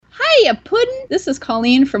Hiya, Puddin'! This is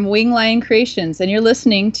Colleen from Wing Lion Creations, and you're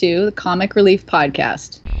listening to the Comic Relief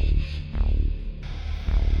Podcast.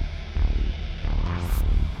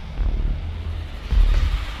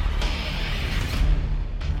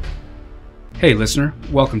 Hey listener,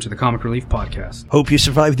 welcome to the Comic Relief Podcast. Hope you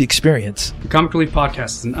survived the experience. The Comic Relief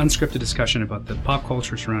Podcast is an unscripted discussion about the pop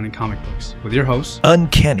culture surrounding comic books, with your hosts,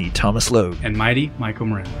 Uncanny Thomas Logue and Mighty Michael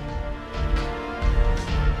Moreno.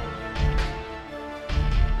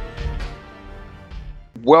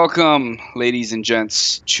 Welcome, ladies and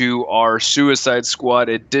gents, to our Suicide Squad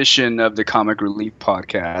edition of the Comic Relief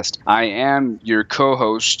Podcast. I am your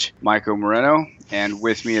co-host, Michael Moreno, and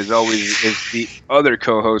with me, as always, is the other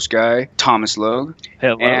co-host guy, Thomas Logue.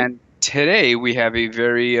 Hello. And today we have a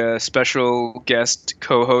very special guest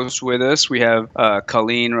co-host with us. We have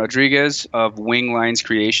Colleen Rodriguez of Wing Lines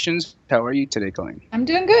Creations. How are you today, Colleen? I'm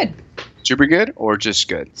doing good. Super good or just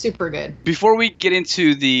good? Super good. Before we get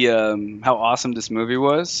into the how awesome this movie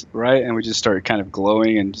was, right, and we just started kind of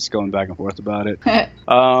glowing and just going back and forth about it,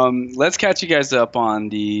 let's catch you guys up on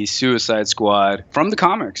the Suicide Squad from the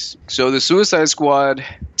comics. So the Suicide Squad,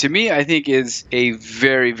 to me, I think is a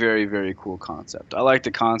very, very, very cool concept. I like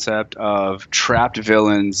the concept of trapped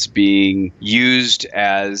villains being used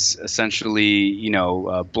as essentially,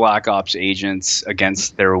 Black Ops agents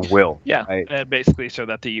against their will. Yeah, right? And basically so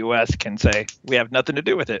that the U.S. can say, we have nothing to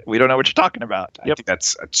do with it. We don't know what you're talking about. I think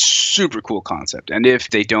that's a super cool concept. And if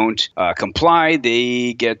they don't comply,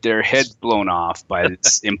 they get their head blown off by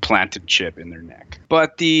this implanted chip in their neck.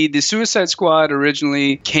 But the Suicide Squad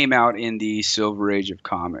originally came out in the Silver Age of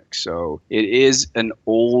comics. So it is an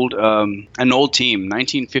old team,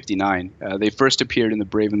 1959. They first appeared in The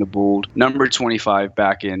Brave and the Bold, number 25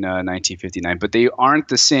 back in 1959. But they aren't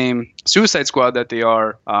the same Suicide Squad that they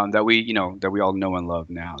are that we all know and love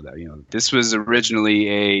now. This was originally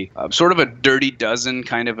a sort of a Dirty Dozen,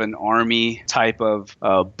 kind of an army type of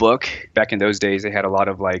book. Back in those days, they had a lot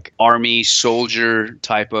of like army soldier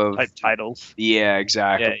type of titles. Yeah,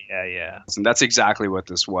 exactly. Yeah. And that's exactly what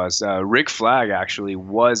this was. Rick Flag actually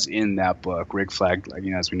was in that book. Rick Flag,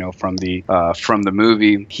 as we know from the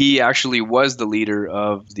movie, he actually was the leader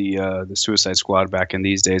of the Suicide Squad back in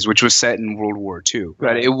these days, which was set in World War II.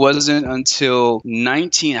 Right. It wasn't until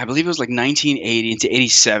 1980 into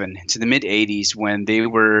 87, to the mid 80s, when they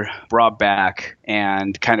were brought back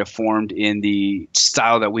and kind of formed in the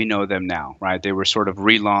style that we know them now. Right. They were sort of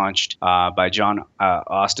relaunched by John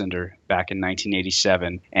Ostrander back in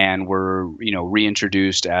 1987, and were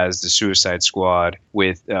reintroduced as the Suicide Squad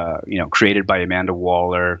with created by Amanda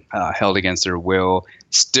Waller, held against their will,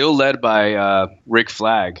 still led by Rick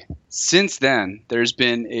Flag. Since then, there's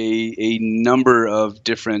been a number of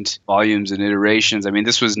different volumes and iterations. I mean,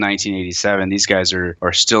 this was 1987. These guys are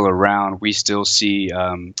still around. We still see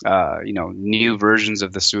new versions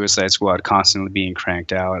of the Suicide Squad constantly being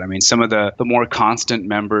cranked out. I mean, some of the more constant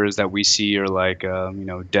members that we see are like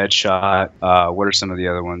Deadshot. What are some of the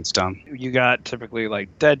other ones, Tom? You got typically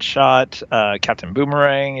like Deadshot. Captain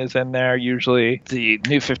Boomerang is in there usually. The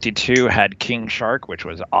New 52 had King Shark, which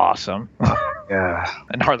was awesome. Yeah.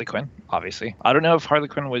 And Harley Quinn, obviously. I don't know if Harley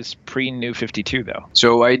Quinn was pre-New 52, though.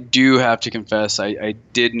 So I do have to confess, I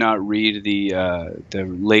did not read the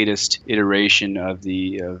latest iteration of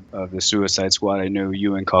the Suicide Squad. I know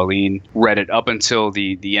you and Colleen read it up until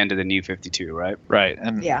the end of the New 52, right? Right.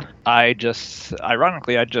 And yeah. I just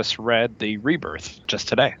read the Rebirth just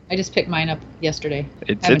today. I just picked mine up yesterday.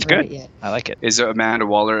 It's good. I like it. Is Amanda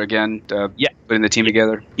Waller again putting the team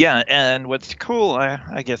together? Yeah, and what's cool,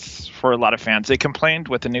 I guess, for a lot of fans, they complained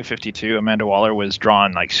with the New 52, Amanda Waller was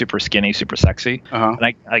drawn like super skinny, super sexy. Uh-huh.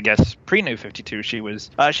 And I guess pre-New 52, she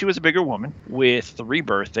was a bigger woman. With the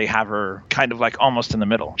Rebirth, they have her kind of like almost in the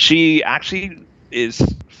middle. She actually is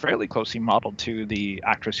fairly closely modeled to the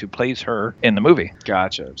actress who plays her in the movie.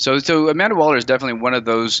 Gotcha. So Amanda Waller is definitely one of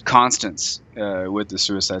those constants with the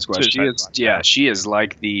Suicide Squad. She is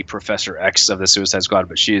like the Professor X of the Suicide Squad,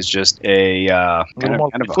 but she is just a kind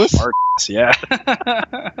of a hard ass. Yeah.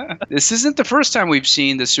 This isn't the first time we've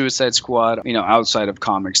seen the Suicide Squad, outside of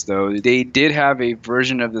comics, though. They did have a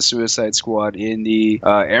version of the Suicide Squad in the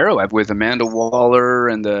Arrow with Amanda Waller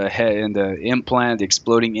and the head and the implant, the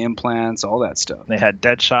exploding implants, all that stuff. They had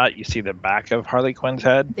Deadshot. You see the back of Harley Quinn's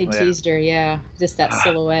head. They teased her, just that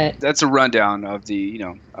silhouette. That's a rundown of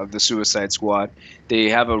the Suicide Squad. They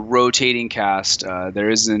have a rotating cast. There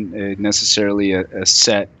isn't necessarily a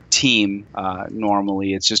set team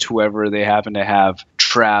normally. It's just whoever they happen to have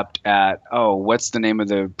trapped at, what's the name of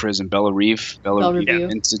the prison? Bellevue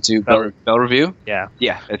Institute? Bellevue? Yeah.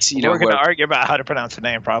 Yeah. It's, we're going to argue about how to pronounce the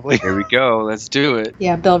name, probably. Here we go. Let's do it.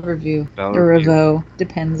 Yeah, Bellevue. Or Revo.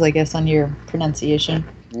 Depends, I guess, on your pronunciation.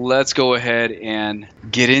 let's go ahead and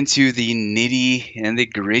get into the nitty and the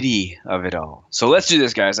gritty of it all. So let's do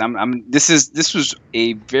this, guys. This was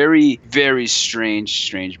a very, very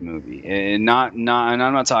strange movie, and I'm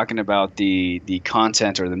not talking about the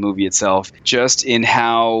content or the movie itself, just in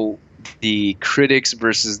how the critics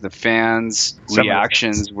versus the fans'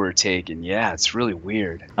 reactions were taken. Yeah, it's really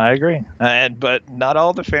weird. I agree, but not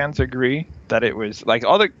all the fans agree that it was like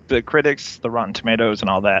all the critics, the Rotten Tomatoes and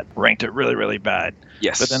all that ranked it really, really bad.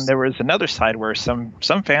 Yes. But then there was another side where some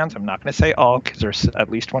fans, I'm not going to say all, because there's at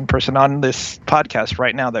least one person on this podcast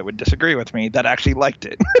right now that would disagree with me, that actually liked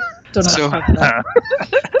it. Don't know how to talk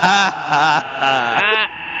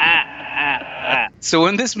that. So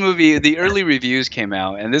when this movie, the early reviews came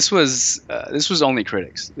out, and this was only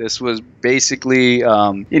critics. This was basically,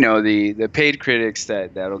 the paid critics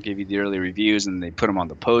that'll give you the early reviews, and they put them on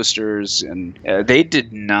the posters, and they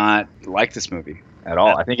did not like this movie at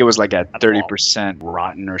all. I think it was like at 30%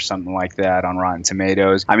 rotten or something like that on Rotten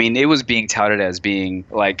Tomatoes. I mean, it was being touted as being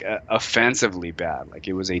like offensively bad. Like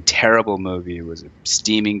it was a terrible movie. It was a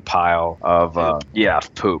steaming pile of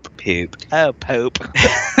poop. Oh, poop.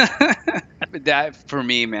 That, for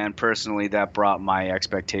me, man, personally, that brought my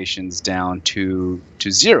expectations down to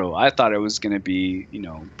zero. I thought it was going to be,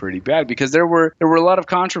 pretty bad, because there were a lot of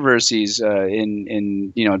controversies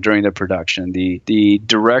in during the production. The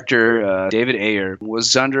director, David Ayer,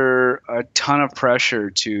 was under a ton of pressure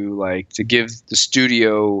to give the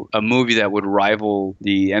studio a movie that would rival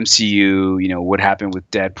the MCU. What happened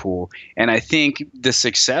with Deadpool, and I think the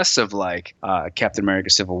success of Captain America: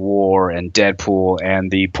 Civil War and Deadpool,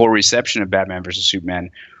 and the poor reception of Batman vs. Superman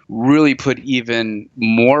really put even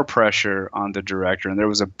more pressure on the director, and there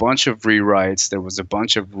was a bunch of rewrites, there was a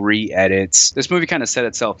bunch of re-edits. This movie kind of set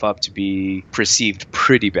itself up to be perceived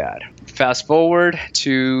pretty bad. Fast forward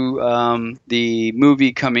to the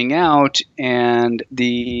movie coming out, and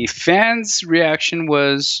the fans' reaction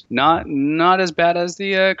was not as bad as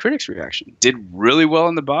the critics' reaction. Did really well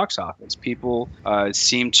in the box office. People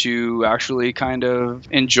seemed to actually kind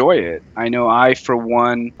of enjoy it. I know I, for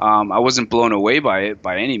one, I wasn't blown away by it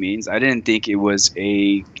by any means. I didn't think it was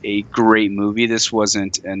a great movie. This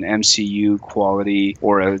wasn't an MCU quality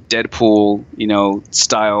or a Deadpool,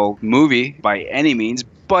 style movie by any means.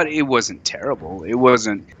 But it wasn't terrible. It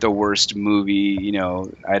wasn't the worst movie,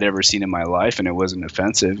 I'd ever seen in my life, and it wasn't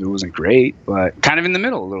offensive. It wasn't great, but kind of in the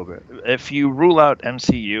middle a little bit. If you rule out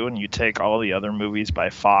MCU and you take all the other movies by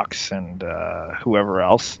Fox and whoever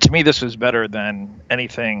else, to me this was better than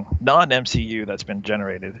anything non-MCU that's been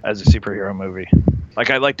generated as a superhero movie.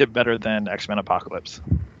 I liked it better than X-Men Apocalypse.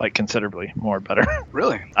 Considerably more better.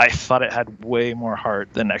 Really? I thought it had way more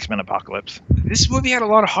heart than X-Men Apocalypse. This movie had a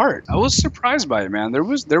lot of heart. I was surprised by it, man. There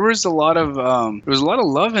was a lot of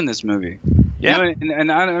love in this movie. Yeah,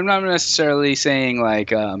 and I'm not necessarily saying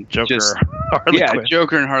Joker, Harley Quinn.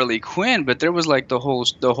 Joker and Harley Quinn, but there was the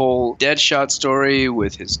whole Deadshot story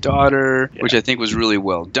with his daughter, which I think was really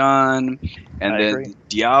well done, and then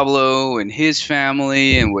Diablo and his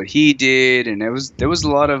family and what he did, and there was a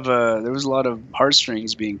lot of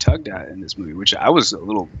heartstrings being tugged at in this movie, which I was a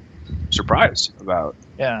little surprised about.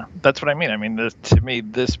 Yeah, that's what I mean. I mean, to me,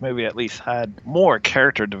 this movie at least had more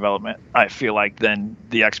character development, I feel like, than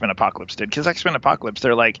the X-Men Apocalypse did. Because X-Men Apocalypse,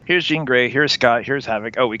 they're like, here's Jean Grey, here's Scott, here's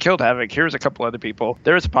Havoc. Oh, we killed Havoc. Here's a couple other people.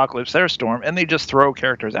 There's Apocalypse, there's Storm. And they just throw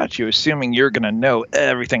characters at you, assuming you're going to know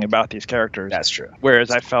everything about these characters. That's true.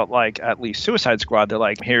 Whereas I felt like, at least Suicide Squad, they're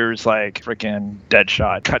like, here's freaking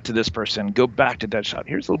Deadshot. Cut to this person. Go back to Deadshot.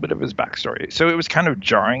 Here's a little bit of his backstory. So it was kind of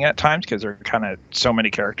jarring at times because there are kind of so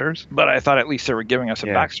many characters. But I thought at least they were giving us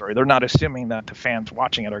a backstory. They're not assuming that the fans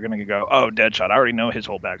watching it are going to go, oh, Deadshot, I already know his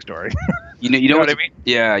whole backstory. You know what I mean?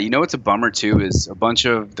 Yeah, what's a bummer too is a bunch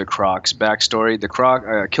of the Croc's backstory. The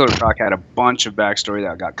Killer Croc had a bunch of backstory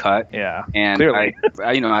that got cut. Yeah, and clearly.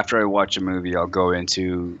 I after I watch a movie, I'll go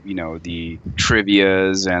into the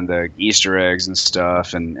trivias and the Easter eggs and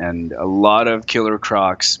stuff, and a lot of Killer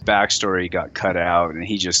Croc's backstory got cut out, and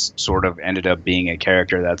he just sort of ended up being a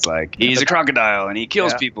character that's he's a crocodile and he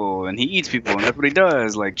kills people and he eats people and that's what he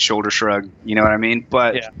does, shoulder shrug, you know what I mean?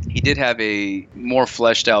 But he did have a more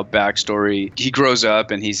fleshed out backstory. He grows up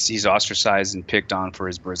and he's ostracized and picked on for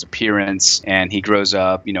his appearance, and he grows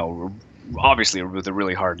up, obviously with a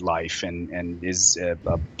really hard life, and is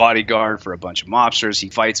a bodyguard for a bunch of mobsters. He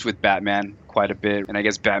fights with Batman quite a bit, and I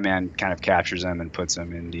guess Batman kind of captures him and puts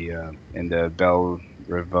him in the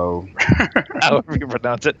Revo. However you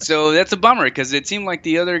pronounce it. So that's a bummer because it seemed like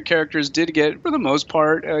the other characters did get, for the most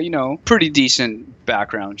part, pretty decent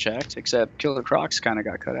background checks, except Killer Croc's kind of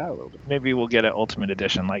got cut out a little bit. Maybe we'll get an Ultimate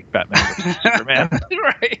Edition like Batman vs. Superman.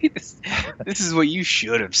 Right. This is what you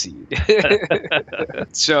should have seen.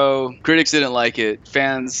 So critics didn't like it.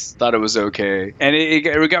 Fans thought it was okay. And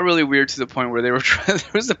it got really weird to the point where there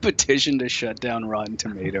was a petition to shut down Rotten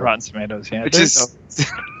Tomatoes. Rotten Tomatoes, yeah. Which is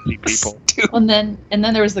people. Well, and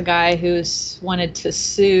then there was the guy who wanted to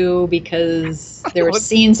sue because there were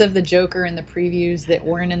scenes of the Joker in the previews that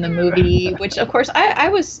weren't in the movie, which of course I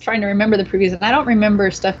was trying to remember the previews and I don't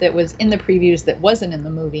remember stuff that was in the previews that wasn't in the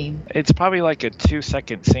movie. It's probably like a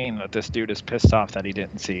 2-second scene that this dude is pissed off that he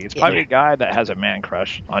didn't see. It's probably a guy that has a man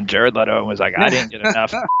crush on Jared Leto and was like, I didn't get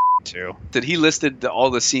enough to. That he listed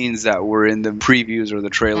all the scenes that were in the previews or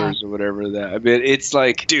the trailers or whatever. It's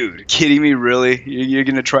like, dude, kidding me, really? You're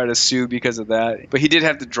gonna try to sue because of that? But he did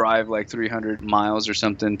have to drive like 300 miles or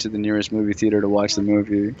something to the nearest movie theater to watch the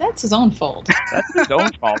movie. That's his own fault. That's his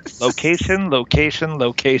own fault. Location.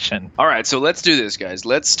 All right, so let's do this, guys.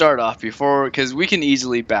 Let's start off because we can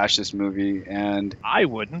easily bash this movie, and I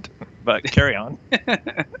wouldn't, but carry on.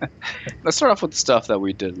 Let's start off with the stuff that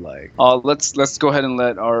we did like. Let's go ahead and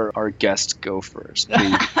let our guest go first,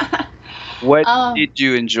 please. What did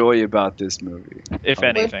you enjoy about this movie, if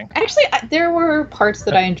anything? Actually, there were parts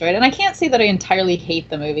that I enjoyed, and I can't say that I entirely hate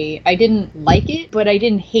the movie. I didn't like it, but I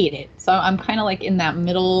didn't hate it. So I'm kind of like in that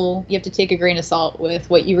middle. You have to take a grain of salt with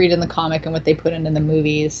what you read in the comic and what they put in the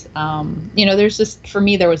movies. There's just, for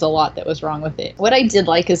me, there was a lot that was wrong with it. What I did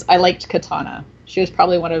like is I liked Katana. She was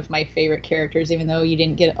probably one of my favorite characters, even though you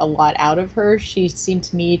didn't get a lot out of her. She seemed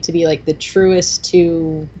to me to be like the truest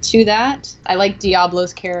to that. I liked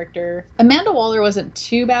Diablo's character. Amanda Waller wasn't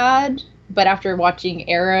too bad, but after watching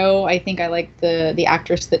Arrow, I think I liked the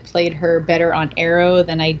actress that played her better on Arrow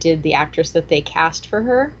than I did the actress that they cast for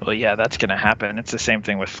her. Well, yeah, that's going to happen. It's the same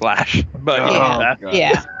thing with Flash. But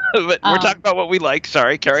yeah. But we're talking about what we like.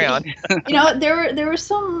 Sorry, carry on. There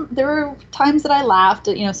were times that I laughed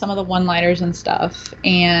at some of the one-liners and stuff,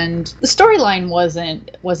 and the storyline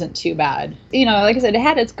wasn't too bad. Like I said, it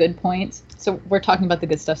had its good points. So we're talking about the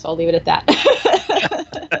good stuff, so I'll leave it at that.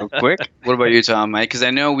 Real quick, what about you, Tom? Because I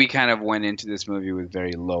know we kind of went into this movie with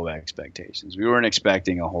very low expectations. We weren't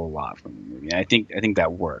expecting a whole lot from the movie. I think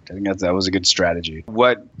that worked. I think that was a good strategy.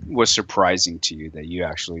 What was surprising to you that you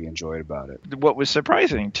actually enjoyed about it? What was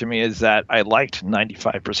surprising to me is that I liked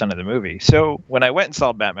 95% of the movie. So when I went and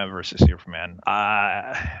saw Batman vs. Superman,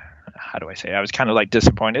 how do I say? I was kind of like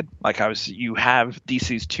disappointed. You have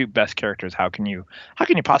DC's two best characters. How can you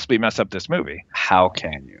possibly mess up this movie? How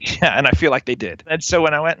can you? Yeah, and I feel like they did. And so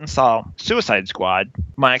when I went and saw Suicide Squad,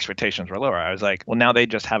 my expectations were lower. I was like, well, now they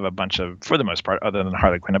just have a bunch of, for the most part, other than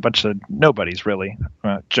Harley Quinn, a bunch of nobodies really.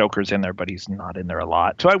 Joker's in there, but he's not in there a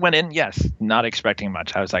lot. So I went in, yes, not expecting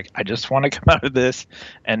much. I was like, I just want to come out of this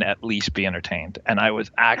and at least be entertained. And I was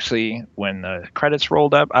actually, when the credits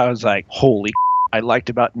rolled up, I was like, holy I liked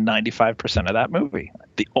about 95% of that movie.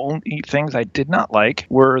 The only things I did not like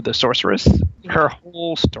were the Sorceress. Her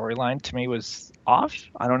whole storyline to me was off.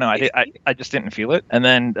 I don't know. I just didn't feel it. And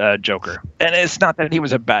then Joker. And it's not that he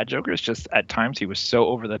was a bad Joker. It's just at times he was so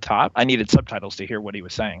over the top. I needed subtitles to hear what he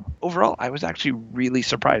was saying. Overall, I was actually really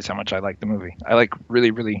surprised how much I liked the movie. I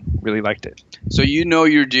really, really, really liked it. So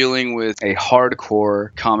you're dealing with a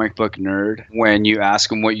hardcore comic book nerd when you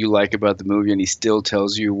ask him what you like about the movie and he still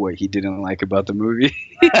tells you what he didn't like about the movie.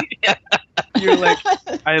 You're like,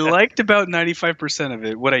 I liked about 95% of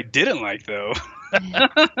it. What I didn't like, though.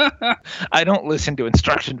 I don't listen to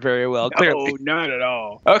instruction very well. Clearly. No, not at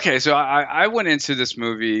all. Okay, so I went into this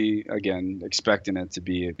movie again expecting it to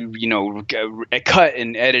be, cut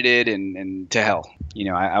and edited and to hell.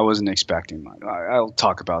 I wasn't expecting much. I'll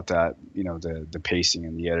talk about that, the pacing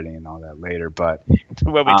and the editing and all that later. But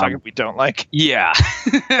when we talk, we don't like. Yeah.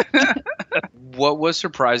 What was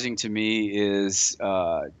surprising to me is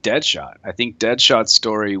Deadshot. I think Deadshot's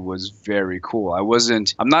story was very cool.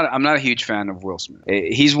 I'm not a huge fan of Will Smith.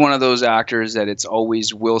 He's one of those actors that it's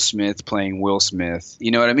always Will Smith playing Will Smith.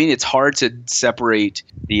 You know what I mean? It's hard to separate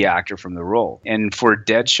the actor from the role. And for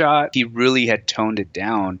Deadshot, he really had toned it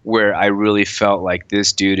down where I really felt like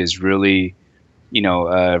this dude is really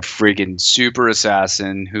a friggin' super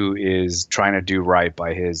assassin who is trying to do right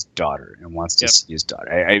by his daughter and wants to see his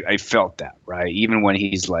daughter. I felt that, right? Even when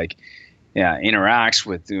he's interacts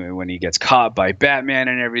with when he gets caught by Batman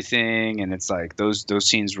and everything, and it's like those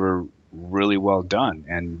scenes were really well done.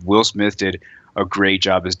 And Will Smith did a great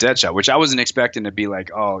job as Deadshot, which I wasn't expecting to be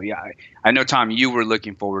like, oh yeah, I know Tom, you were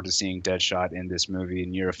looking forward to seeing Deadshot in this movie,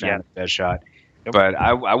 and you're a fan of Deadshot. But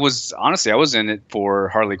I was honestly, I was in it for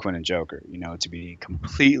Harley Quinn and Joker, to be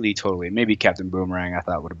completely, totally. Maybe Captain Boomerang I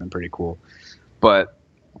thought would have been pretty cool. But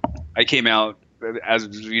I came out as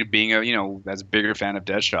being as a bigger fan of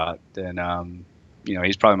Deadshot than,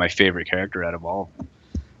 he's probably my favorite character out of all of them.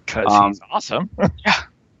 Because he's awesome.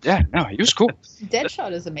 Yeah, no, he was cool.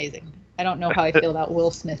 Deadshot is amazing. I don't know how I feel about Will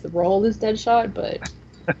Smith's role as Deadshot, but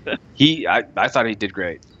I thought he did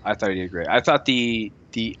great. I thought the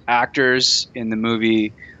actors in the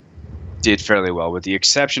movie did fairly well, with the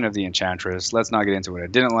exception of the Enchantress. Let's not get into what I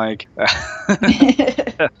didn't like.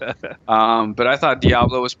 But I thought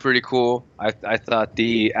Diablo was pretty cool. I thought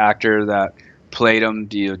the actor that played him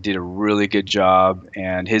did a really good job,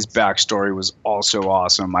 and his backstory was also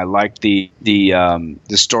awesome. I liked the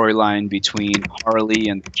storyline between Harley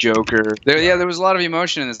and the Joker. There was a lot of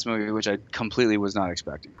emotion in this movie, which I completely was not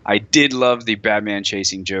expecting. I did love the Batman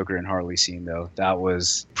chasing Joker and Harley scene, though. That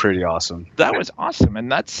was pretty awesome. That was awesome, and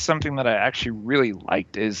that's something that I actually really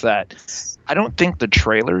liked, is that I don't think the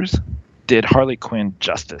trailers did Harley Quinn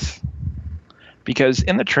justice. Because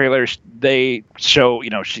in the trailers, they show,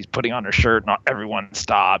 she's putting on her shirt, not everyone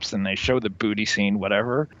stops, and they show the booty scene,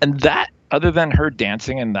 whatever. And that, other than her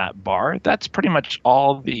dancing in that bar, that's pretty much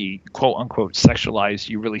all the quote-unquote sexualized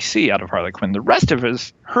you really see out of Harley Quinn. The rest of it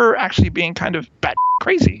is her actually being kind of bat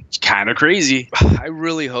crazy. It's kind of crazy. I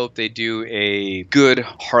really hope they do a good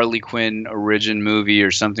Harley Quinn origin movie or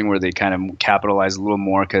something where they kind of capitalize a little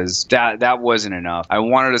more, because that wasn't enough. I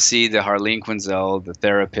wanted to see the Harleen Quinzel, the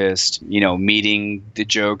therapist, meeting the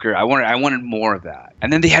Joker. I wanted more of that.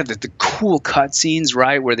 And then they had the cool cutscenes,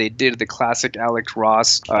 right, where they did the classic Alex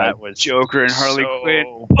Ross that was Joker and Harley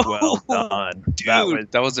Quinn. Well done.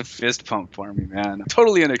 Dude, that was a fist pump for me, man.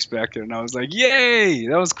 Totally unexpected. And I was like, yay,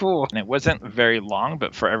 that was cool. And it wasn't very long,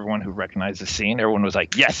 but for everyone who recognized the scene, everyone was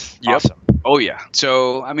like, yes, yep. Awesome. Oh, yeah.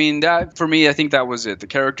 So, I mean, that for me, I think that was it. The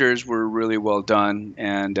characters were really well done.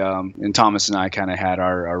 And Thomas and I kind of had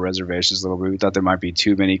our reservations a little bit. We thought there might be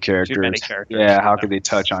too many characters. Yeah, how could they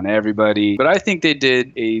touch on everybody? But I think they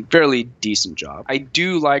did a fairly decent job. I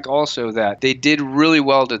do like also that they did really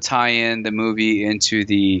well to tie in the movie into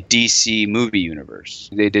the DC movie universe.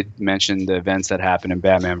 They did mention the events that happened in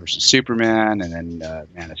Batman vs. Superman and then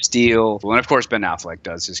Man of Steel. Well, and of course, Ben Affleck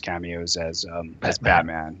does his cameos as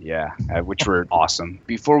Batman. Yeah, which were awesome.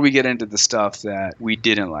 Before we get into the stuff that we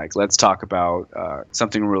didn't like, let's talk about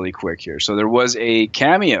something really quick here. So there was a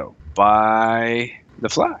cameo by The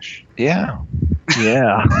Flash. Yeah.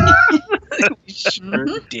 Yeah. Sure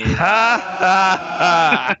did. So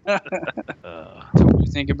what do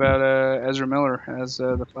you think about Ezra Miller as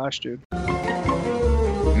the Flash dude?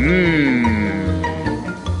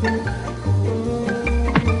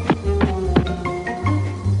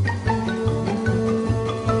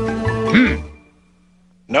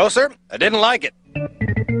 No, sir. I didn't like it.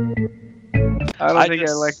 I think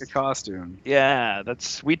I like the costume. Yeah,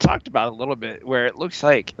 we talked about it a little bit, where it looks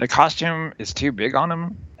like the costume is too big on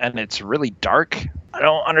him and it's really dark. I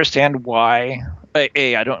don't understand why.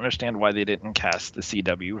 I don't understand why they didn't cast the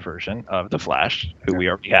CW version of the Flash, who we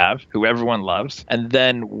already have, who everyone loves. And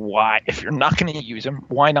then why, if you're not going to use him,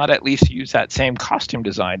 why not at least use that same costume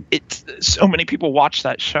design? It's so many people watch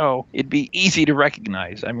that show. It'd be easy to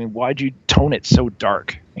recognize. I mean, why'd you tone it so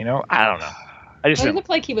dark? I don't know. It looked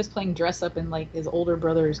like he was playing dress up in like his older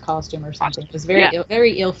brother's costume or something. It was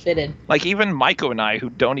very ill-fitted. Like even Maiko and I, who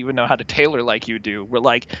don't even know how to tailor like you do, were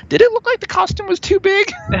like, did it look like the costume was too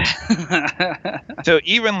big? So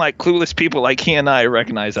even like clueless people like he and I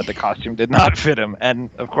recognize that the costume did not fit him. And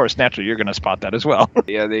of course, naturally, you're going to spot that as well.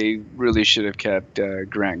 Yeah, they really should have kept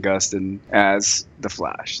Grant Gustin as the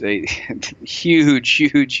Flash. They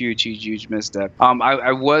huge misstep.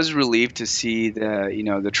 I was relieved to see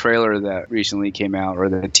the trailer that recently came out, or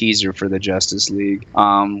the teaser for the Justice League,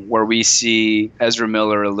 where we see Ezra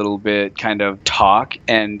Miller a little bit kind of talk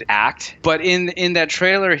and act. But in that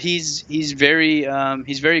trailer, he's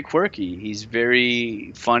very quirky. He's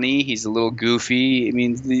very funny. He's a little goofy. I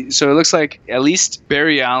mean, so it looks like at least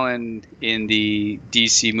Barry Allen in the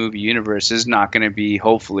DC movie universe is not going to be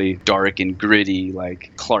hopefully dark and gritty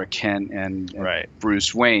like Clark Kent and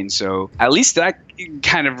Bruce Wayne. So at least that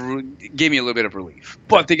kind of gave me a little bit of relief.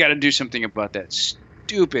 But they got to do something about that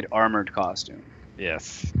stupid armored costume.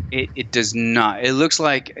 Yes. It does not. It looks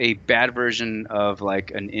like a bad version of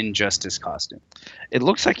like an Injustice costume. It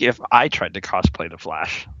looks like if I tried to cosplay the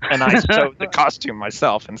Flash and I sewed the costume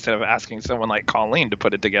myself instead of asking someone like Colleen to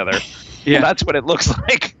put it together. Yeah. That's what it looks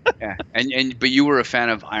like. Yeah, but you were a fan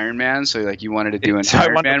of Iron Man, so like you wanted to do an So I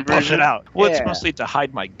Iron wanted Man to push version. it out. Well, Yeah. it's mostly to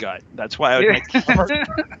hide my gut. That's why I would make the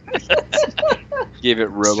armor. Give it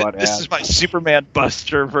robot This abs. is my Superman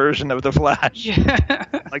Buster version of the Flash,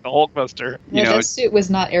 like the Hulk Buster. You Yeah, know, that suit was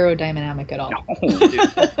not aerodynamic at all.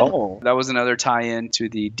 Oh, that was another tie-in to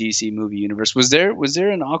the DC movie universe. Was there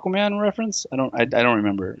an Aquaman reference? I don't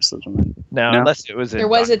remember. No, No? unless it was. There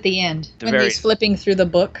was at the end The when very- he's flipping through the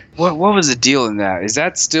book. What was the deal in that? Is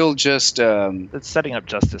that still just? It's setting up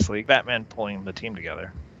Justice League. Batman pulling the team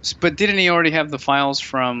together. But didn't he already have the files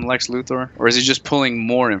from Lex Luthor, or is he just pulling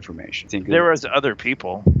more information? I think There was other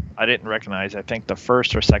people I didn't recognize. I think the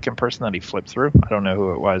first or second person that he flipped through. I don't know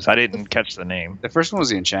who it was. I didn't catch the name. the first one was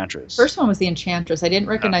the Enchantress. First one was the Enchantress. I didn't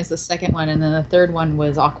recognize the second one, and then the third one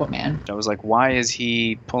was Aquaman. I was like, why is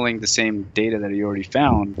he pulling the same data that he already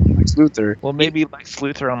found from Lex Luthor? Well, maybe Lex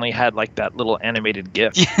Luthor only had like that little animated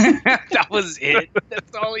GIF. That was it.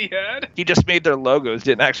 That's all he had. He just made their logos,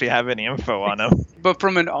 didn't actually have any info on them. But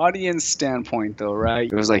from an audience standpoint, though,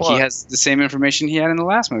 right? It was like Well, he has the same information he had in the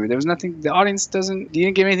last movie. There was nothing. The audience doesn't. He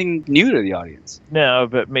didn't give anything new to the audience. No,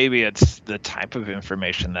 but maybe it's the type of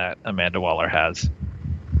information that Amanda Waller has.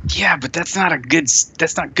 Yeah, but that's not good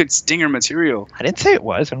stinger material. I didn't say it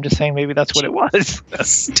was. I'm just saying maybe that's what it was. That's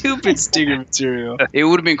stupid stinger material. It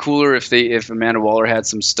would have been cooler if Amanda Waller had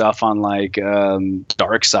some stuff on like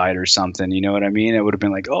Darkseid or something. You know what I mean? It would have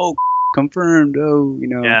been like, oh, confirmed. Oh, you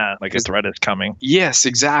know. Yeah, like a threat is coming. Yes,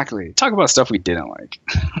 exactly. Talk about stuff we didn't like.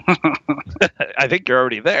 I think you're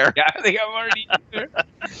already there. Yeah, I think I'm already there.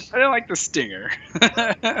 I didn't like the stinger.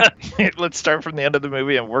 Let's start from the end of the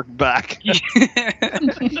movie and work back.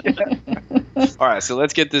 All right, so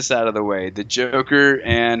let's get this out of the way. The Joker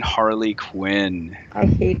and Harley Quinn. I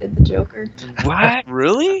hated the Joker. What?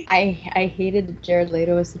 Really? I hated Jared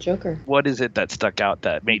Leto as the Joker. What is it that stuck out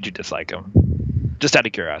that made you dislike him? Just out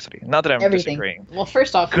of curiosity. Not that I'm Everything. disagreeing. Well,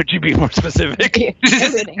 first off, Could you be more specific?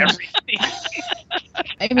 everything.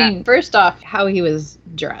 I mean, first off, how he was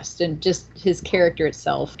dressed and just his character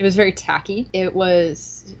itself. It was very tacky. It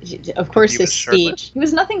was, of course, He his was shirtless? speech. He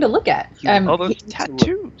was nothing to look at. All those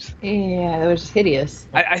tattoos. Yeah, that was hideous.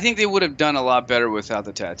 I think they would have done a lot better without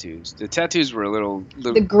the tattoos. The tattoos were a little.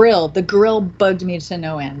 The grill bugged me to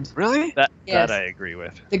no end. Really? That Yes. I agree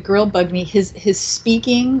with. The grill bugged me. His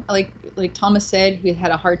speaking, like Thomas said, he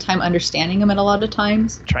had a hard time understanding him at a lot of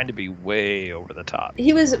times. Trying to be way over the top.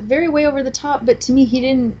 He was very way over the top, but to me, he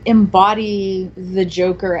didn't embody the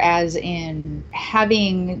Joker as in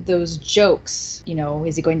having those jokes. You know,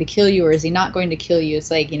 is he going to kill you or is he not going to kill you?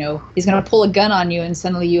 It's like, you know, he's going to pull a gun on you and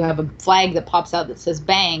suddenly you have a flag that pops out that says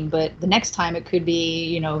bang, but the next time it could be,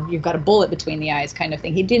 you know, you've got a bullet between the eyes kind of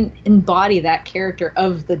thing. He didn't embody that character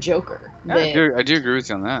of the Joker. Yeah, I do agree with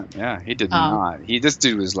you on that. Yeah, he did not. This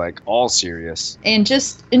dude was like all serious. And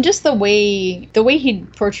just the way he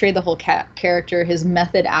portrayed the whole character, his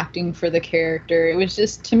method acting for the character, it was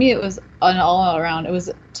just, to me, it was an all around. It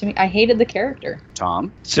was, to me, I hated the character.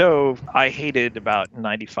 Tom? So I hated about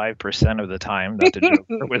 95% of the time that the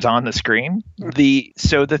Joker was on the screen.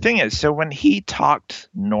 So the thing is, so when he talked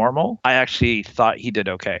normal, I actually thought he did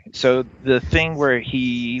okay. So the thing where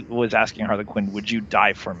he was asking Harley Quinn, would you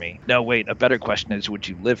die for me? No, wait, a better question is, would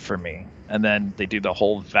you live for me? And then they do the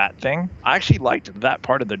whole vat thing. I actually liked that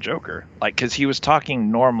part of the Joker, like, because he was talking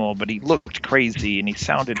normal, but he looked crazy and he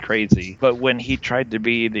sounded crazy. But when he tried to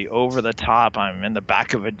be the over the top, I'm in the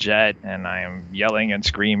back of a jet and I am yelling and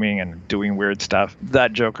screaming and doing weird stuff,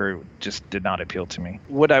 that Joker just did not appeal to me.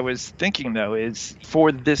 What I was thinking, though, is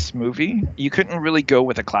for this movie, you couldn't really go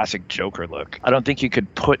with a classic Joker look. I don't think you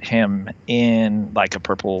could put him in like a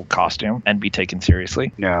purple costume and be taken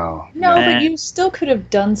seriously. No. No, Nah. but you still could have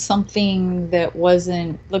done something that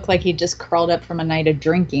looked like he just crawled up from a night of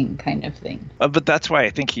drinking kind of thing. But that's why I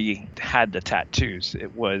think he had the tattoos.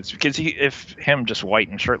 It was because if him just white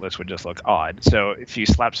and shirtless would just look odd. So if you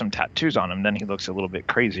slap some tattoos on him, then he looks a little bit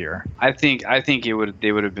crazier. I think they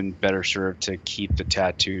would have been better served to keep the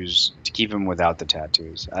tattoos, to keep him without the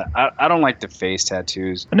tattoos. I don't like the face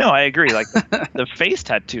tattoos. No, I agree. Like the face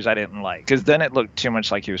tattoos, I didn't like because then it looked too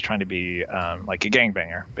much like he was trying to be like a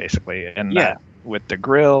gangbanger, basically. And Yeah. that, with the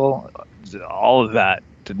grill, all of that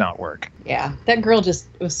did not work. Yeah, that girl just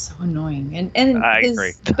was so annoying, and I his,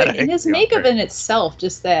 agree. But I in his agree. makeup in itself,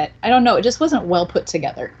 just that, I don't know, it just wasn't well put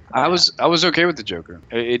together. I was okay with the Joker.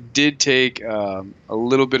 It did take a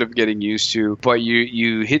little bit of getting used to, but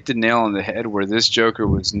you hit the nail on the head where this Joker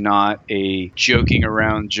was not a joking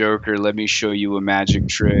around Joker. Let me show you a magic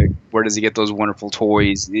trick. Where does he get those wonderful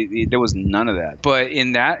toys? There was none of that. But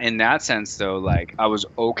in that sense, though, like I was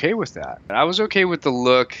okay with that. I was okay with the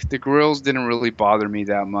look. The grills didn't really bother me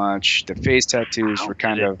that much. the face tattoos How were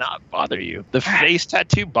kind did it of not bother you? The face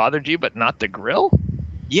tattoo bothered you, but not the grill?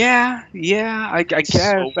 yeah. I guess.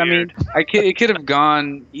 So I mean, weird. it could have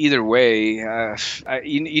gone either way.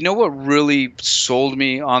 You know what really sold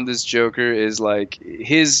me on this Joker is like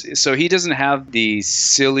so he doesn't have the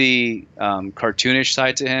silly cartoonish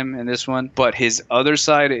side to him in this one, but his other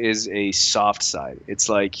side is a soft side. It's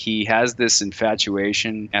like he has this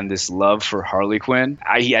infatuation and this love for Harley Quinn.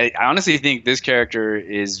 I honestly think this character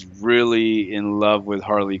is really in love with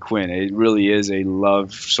Harley Quinn. It really is a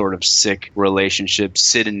love sort of sick relationship.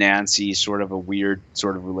 Sid and Nancy, sort of a weird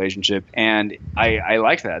sort of relationship, and I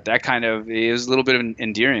like that. That kind of is a little bit of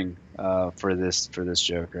endearing for this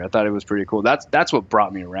Joker. I thought it was pretty cool. That's what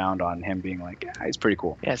brought me around on him being like, yeah, he's pretty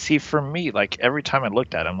cool. Yeah, see, for me, like every time I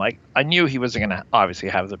looked at him, like I knew he wasn't gonna obviously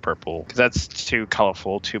have the purple because that's too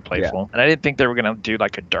colorful, too playful, and I didn't think they were gonna do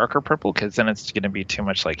like a darker purple because then it's gonna be too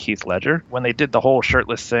much like Heath Ledger. When they did the whole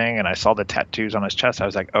shirtless thing and I saw the tattoos on his chest, I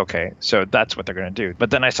was like, okay, so that's what they're gonna do.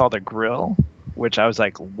 But then I saw the grill, which I was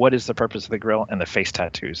like, what is the purpose of the grill? And the face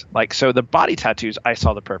tattoos. Like, so the body tattoos, I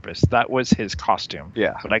saw the purpose. That was his costume.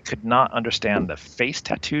 Yeah. But I could not understand the face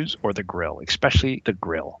tattoos or the grill, especially the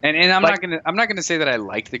grill. And I'm not gonna say that I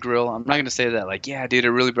like the grill. I'm not gonna say that like, yeah, dude,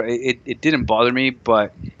 it didn't bother me,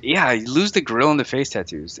 but yeah, you lose the grill and the face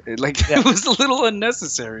tattoos. It was a little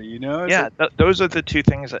unnecessary, you know? Those are the two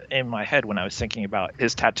things in my head when I was thinking about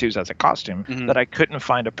his tattoos as a costume, that I couldn't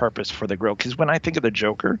find a purpose for the grill. Because when I think of the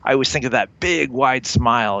Joker, I always think of that big wide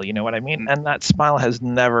smile, you know what I mean? And that smile has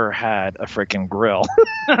never had a freaking grill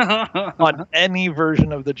on any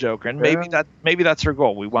version of the Joker. And maybe that's her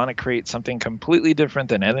goal. We want to create something completely different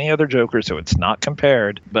than any other Joker, so it's not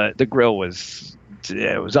compared. But the grill was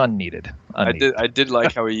unneeded. I did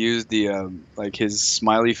like how he used the like his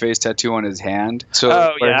smiley face tattoo on his hand.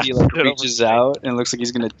 So he like reaches out and it looks like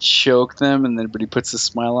he's gonna choke them, but he puts a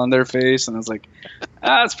smile on their face, and I was like,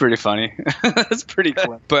 that's pretty funny. That's pretty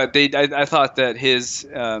cool. But I thought that his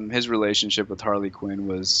relationship with Harley Quinn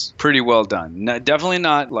was pretty well done. Definitely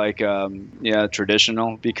not like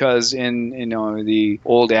traditional, because in the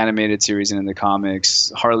old animated series and in the comics,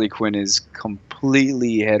 Harley Quinn is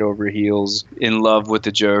completely head over heels in love with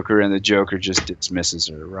the Joker, and the Joker just dismisses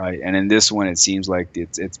her, right? And in this one, it seems like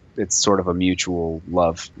it's sort of a mutual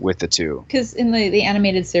love with the two. Because in the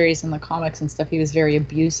animated series and the comics and stuff, he was very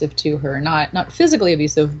abusive to her. Not physically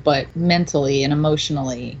abusive, but mentally and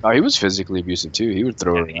emotionally. Oh, he was physically abusive too. He would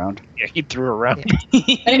throw her around. Yeah, he threw her around.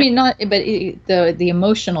 Yeah. But I mean, the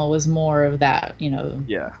emotional was more of that,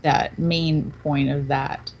 that main point of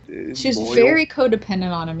that. She's very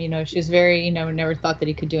codependent on him, she was very, never thought that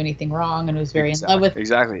he could do anything wrong and was very in love with.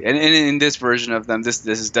 Exactly. And in this version of them, this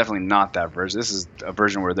is definitely not that version. This is a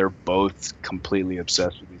version where they're both completely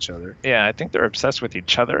obsessed with each other. Yeah, I think they're obsessed with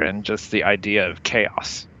each other and just the idea of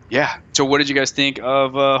chaos. Yeah. So what did you guys think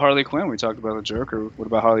of Harley Quinn? We talked about the Joker. What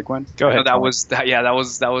about Harley Quinn? Go ahead. That was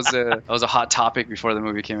a hot topic before the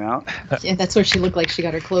movie came out. Yeah, that's where she looked like she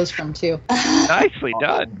got her clothes from too. Nicely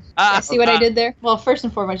done. See what I did there? Well, first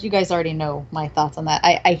and foremost, you guys already know my thoughts on that.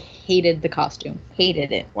 I hated the costume.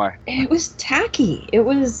 Hated it. Why? It was tacky. It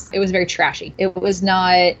was very trashy. It was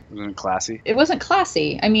not. It wasn't classy. It wasn't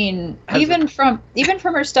classy. I mean, even from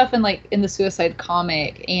her stuff in the Suicide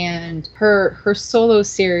comic and her solo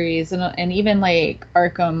series and even like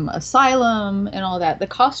Arkham Asylum and all that, the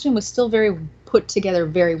costume was still very put together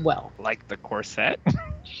very well. Like the corset?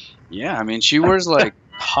 Yeah, I mean, she wears like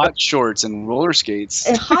hot shorts and roller skates.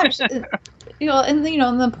 And and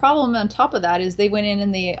the problem on top of that is they went in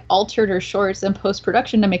and they altered her shorts in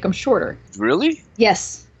post-production to make them shorter. Really?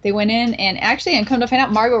 Yes. They went in and come to find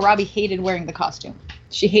out, Margot Robbie hated wearing the costume.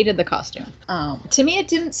 She hated the costume. To me, it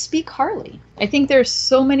didn't speak Harley. I think there's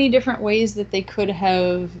so many different ways that they could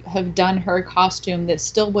have done her costume that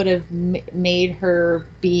still would have made her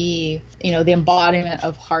be, the embodiment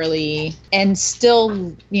of Harley and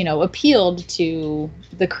still, appealed to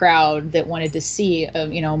the crowd that wanted to see a,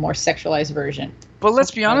 more sexualized version. But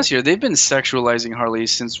let's be honest here. They've been sexualizing Harley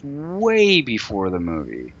since way before the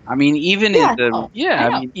movie. I mean, even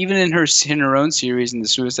even in her own series, in the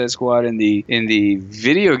Suicide Squad, in the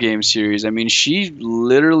video game series. I mean, she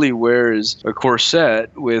literally wears a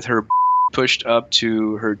corset with her pushed up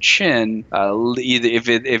to her chin. Either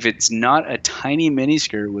if it's not a tiny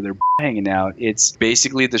miniskirt with her hanging out, it's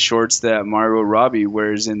basically the shorts that Margot Robbie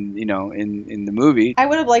wears in the movie. I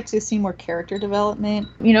would have liked to have seen more character development.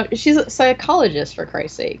 She's a psychologist, for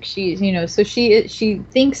Christ's sake. She's so she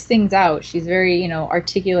thinks things out. She's very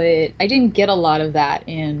articulate. I didn't get a lot of that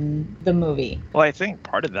in the movie. Well, I think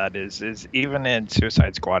part of that is even in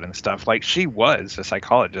Suicide Squad and stuff, like she was a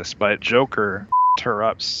psychologist, but Joker her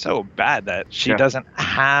up so bad that she Yeah. doesn't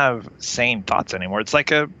have sane thoughts anymore. It's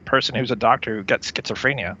like a person who's a doctor who gets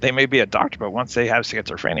schizophrenia. They may be a doctor, but once they have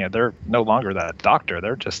schizophrenia, they're no longer that doctor.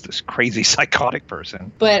 They're just this crazy psychotic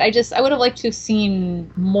person. But I would have liked to have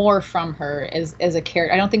seen more from her as a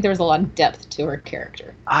character. I don't think there was a lot of depth to her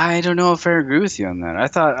character. I don't know if I agree with you on that. I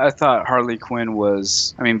thought Harley Quinn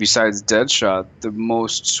was, I mean, besides Deadshot, the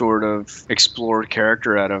most sort of explored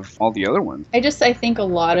character out of all the other ones. I think a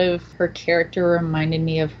lot of her character reminded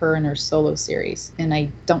me of her in her solo series, and I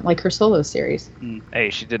don't like her solo series. Hey,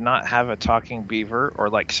 she did not have a talking beaver or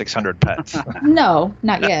like 600 pets. No,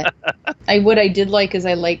 not yet. What I did like is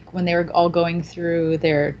I like when they were all going through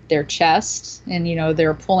their chests, and they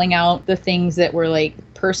were pulling out the things that were like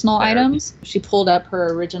personal items. She pulled up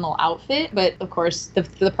her original outfit, but of course the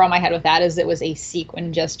problem I had with that is it was a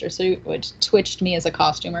sequin jester suit, which twitched me as a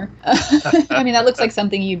costumer. I mean, that looks like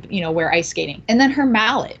something you wear ice skating. And then her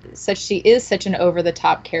mallet, she is such an over the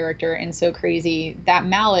top character and so crazy. That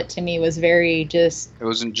mallet to me was very just. It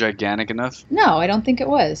wasn't gigantic enough. No, I don't think it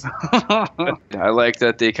was. I like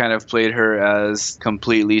that they kind of played her as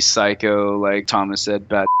completely psycho, like Thomas said,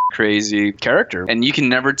 bat crazy character, and you can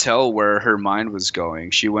never tell where her mind was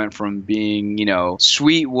going. She went from being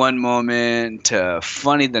sweet one moment to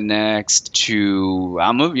funny the next to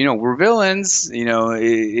we're villains in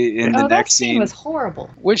the next that scene scene. Was horrible.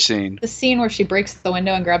 Which scene? The scene where she breaks the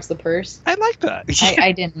window and grabs the purse. I like that.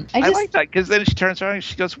 I didn't. I like that because then she turns around and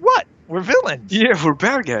she goes, "What? We're villains." Yeah, we're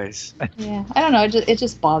bad guys. Yeah, I don't know. It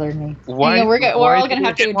just bothered me. Why? We're all gonna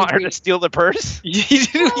have to. You want her to steal the purse?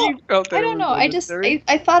 You felt that I don't know.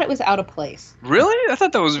 I thought it was out of place. Really? I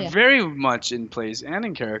thought that was Yeah. very much in place and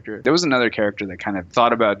in character. There was another character that kind of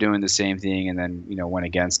thought about doing the same thing and then went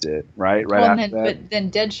against it. Right after that. But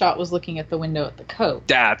then Deadshot was looking at the window at the coat.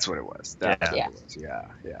 That's what it was. That's Yeah. what it was.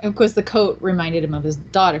 Yeah. Of course, the coat reminded him of his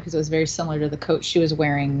daughter because it was very similar to the coat she was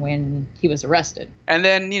wearing when he was arrested. And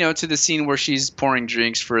then, to the scene where she's pouring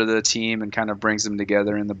drinks for the team and kind of brings them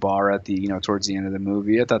together in the bar at the, towards the end of the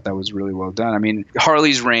movie. I thought that was really well done. I mean,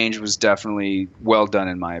 Harley's range was definitely well done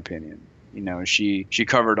in my opinion. She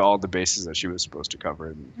covered all the bases that she was supposed to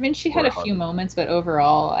cover. I mean, she had a few moments, but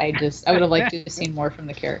overall, I would have liked to have seen more from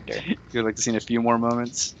the character. You'd like to see a few more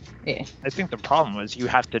moments? Yeah. I think the problem is you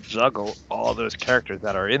have to juggle all those characters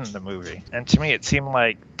that are in the movie. And to me, it seemed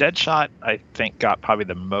like Deadshot, I think, got probably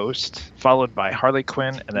the most, followed by Harley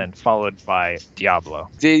Quinn, and then followed by Diablo.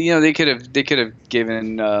 They could have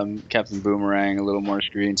given Captain Boomerang a little more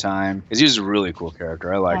screen time because he was a really cool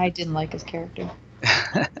character. I didn't like his character.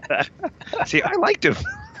 See, I liked him.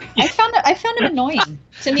 I found him annoying.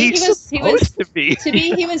 To me,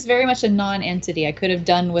 he was very much a non-entity. I could have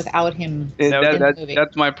done without him.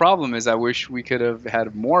 That's my problem. Is I wish we could have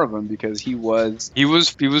had more of him because he was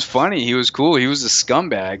funny. He was cool. He was a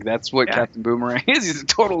scumbag. That's what Captain Boomerang is. He's a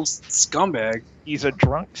total scumbag. He's a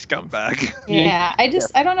drunk scumbag. Yeah, I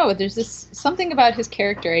don't know. There's this something about his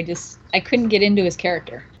character. I couldn't get into his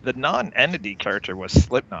character. The non-entity character was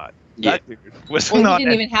Slipknot. Yeah. That dude was Well, not. you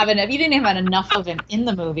didn't even have enough of him in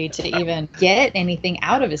the movie to even get anything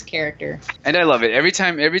out of his character. And I love it every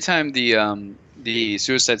time the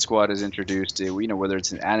Suicide Squad is introduced, whether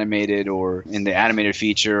it's an animated or in the animated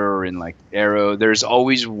feature or in like Arrow, there's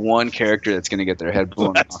always one character that's going to get their head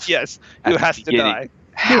blown off. Yes, at who the has to beginning. die.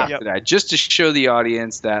 Have to die, just to show the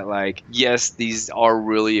audience that, like, yes, these are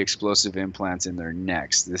really explosive implants in their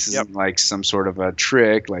necks. This isn't like some sort of a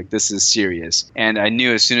trick. Like, this is serious. And I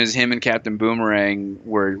knew as soon as him and Captain Boomerang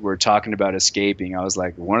were talking about escaping, I was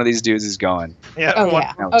like, one of these dudes is going. Yeah. Oh,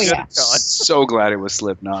 yeah. I was Oh, yeah. so glad it was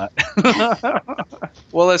Slipknot.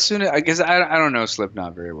 Well, as soon as I guess I don't know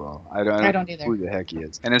Slipknot very well. I don't either. Who the heck he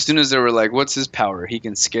is. And as soon as they were like, "What's his power? He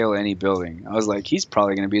can scale any building." I was like, "He's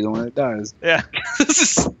probably going to be the one that dies." Yeah. This is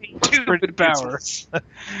stupid power.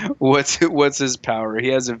 What's his power? He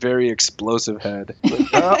has a very explosive head.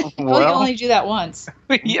 Well, you only do that once.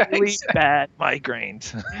 Yeah, Really bad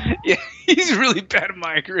migraines. yeah, he's really bad at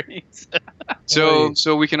migraines.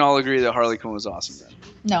 So we can all agree that Harley Quinn was awesome then.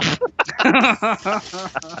 No.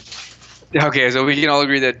 Okay, so we can all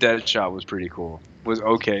agree that Deadshot was pretty cool. Was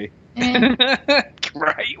okay.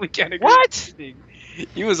 Right? We can't agree. What?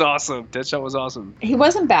 He was awesome. Deadshot was awesome. He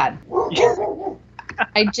wasn't bad.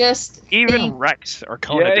 I just Even think Rex or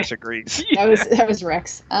Kona Yeah. disagrees. that was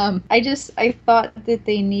Rex. I thought that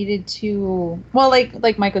they needed to, well,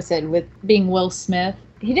 like Michael said, with being Will Smith,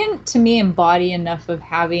 he didn't, to me, embody enough of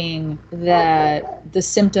having the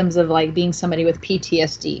symptoms of like being somebody with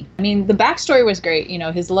PTSD. I mean, the backstory was great,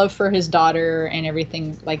 his love for his daughter and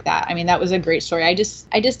everything like that. I mean, that was a great story. I just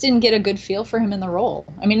didn't get a good feel for him in the role.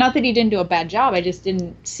 I mean, not that he didn't do a bad job. I just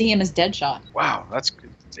didn't see him as Deadshot. Wow, that's good.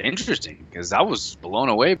 interesting because I was blown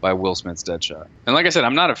away by Will Smith's Deadshot. And like I said,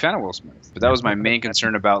 I'm not a fan of Will Smith, but that was my main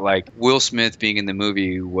concern about like Will Smith being in the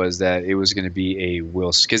movie was that it was going to be a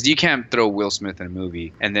because you can't throw Will Smith in a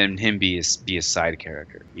movie and then him be a side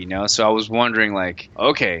character, you know? So I was wondering like,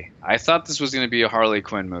 okay, I thought this was going to be a Harley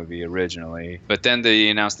Quinn movie originally, but then they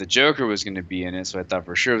announced the Joker was going to be in it, so I thought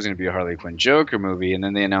for sure it was going to be a Harley Quinn Joker movie, and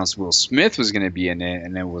then they announced Will Smith was going to be in it,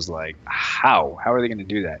 and it was like, how are they going to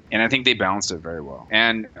do that? And I think they balanced it very well.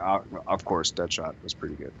 And of course, Deadshot was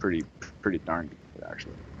pretty good, pretty darn good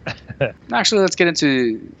actually. Actually, let's get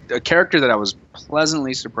into a character that I was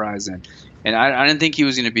pleasantly surprised in. And I didn't think he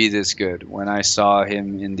was going to be this good when I saw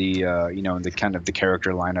him in the, in the kind of the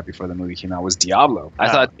character lineup before the movie came out was Diablo. I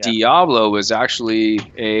thought Diablo was actually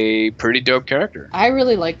a pretty dope character. I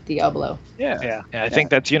really liked Diablo. Yeah, I think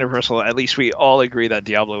that's universal. At least we all agree that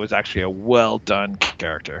Diablo was actually a well done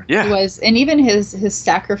character. Yeah. It was, and even his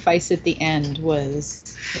sacrifice at the end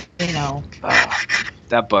was,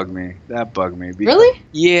 That bugged me. Really?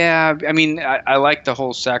 Yeah, I mean, I like the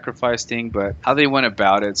whole sacrifice thing, but how they went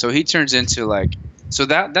about it. So he turns into like, so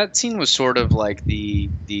that scene was sort of like the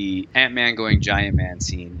Ant-Man going Giant Man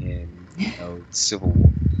scene in Civil War,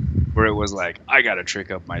 where it was like, I got a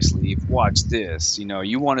trick up my sleeve. Watch this.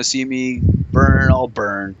 You want to see me burn? I'll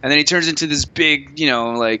burn. And then he turns into this big,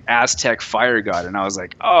 like Aztec fire god, and I was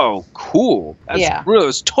like, oh, cool. That's really, it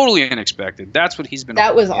was totally unexpected. That's what he's been.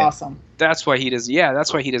 That was awesome. That's why he does. Yeah,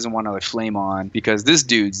 that's why he doesn't want to like flame on, because this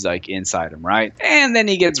dude's like inside him, right? And then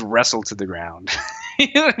he gets wrestled to the ground. You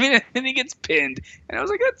know what I mean? And then he gets pinned, and I was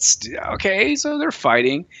like, "That's okay." So they're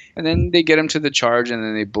fighting, and then they get him to the charge, and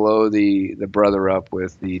then they blow the brother up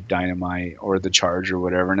with the dynamite or the charge or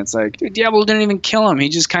whatever. And it's like, dude, Diablo didn't even kill him. He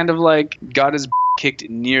just kind of like got his kicked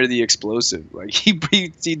near the explosive. Like he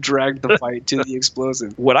dragged the fight to the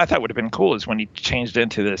explosive. What I thought would have been cool is when he changed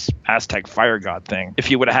into this Aztec fire god thing. If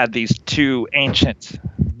he would have had these two ancient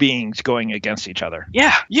beings going against each other.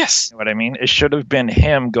 Yeah, yes. You know what I mean? It should have been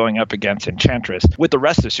him going up against Enchantress with the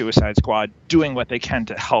rest of Suicide Squad doing what they can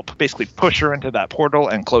to help basically push her into that portal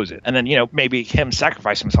and close it. And then, maybe him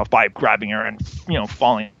sacrifice himself by grabbing her and,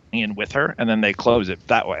 falling in with her, and then they close it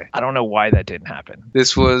that way. I don't know why that didn't happen.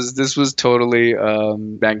 This was totally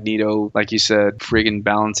Magneto, like you said, friggin'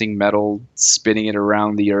 balancing metal, spinning it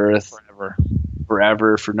around the earth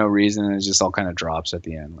forever for no reason, and it just all kind of drops at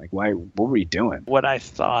the end. Like, why? What were you doing? What I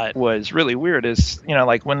thought was really weird is,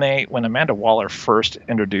 like when Amanda Waller first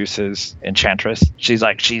introduces Enchantress, she's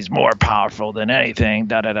like, she's more powerful than anything,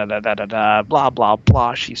 da da da da da da da, blah blah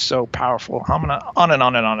blah. She's so powerful. I'm gonna on and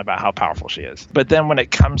on and on about how powerful she is. But then when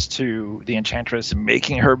it comes to the Enchantress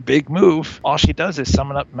making her big move, all she does is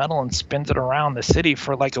summon up metal and spins it around the city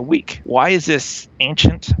for like a week. Why is this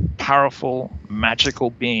ancient, powerful, magical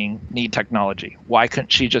being need technology? Why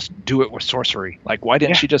couldn't she just do it with sorcery? Like, why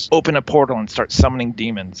didn't she just open a portal and start summoning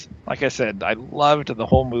demons? Like I said, I loved the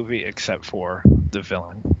whole movie except for the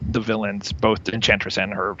villain. The villains, both Enchantress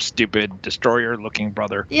and her stupid destroyer-looking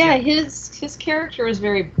brother. Yeah, his character was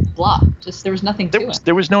very blah. Just there was nothing to it.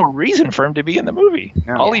 There was no reason for him to be in the movie.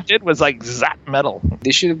 No. All he did was like zap metal.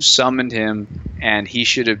 They should have summoned him, and he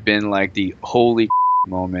should have been like the holy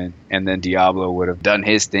moment, and then Diablo would have done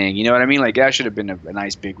his thing. You know what I mean? Like, that should have been a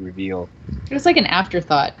nice big reveal. It was like an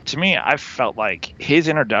afterthought. To me, I felt like his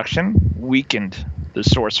introduction weakened the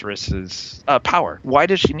sorceress's power. Why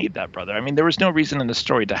does she need that brother? I mean, there was no reason in the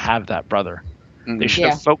story to have that brother. They should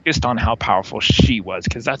have focused on how powerful she was,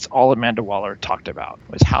 because that's all Amanda Waller talked about,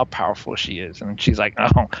 was how powerful she is. And she's like,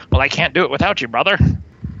 oh, well, I can't do it without you, brother.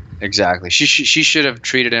 Exactly. She should have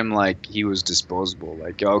treated him like he was disposable.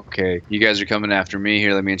 Like, okay, you guys are coming after me.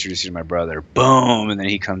 Here, let me introduce you to my brother. Boom. And then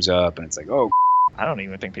he comes up, and it's like, oh. I don't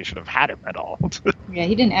even think they should have had him at all. Yeah,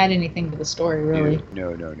 he didn't add anything to the story, really.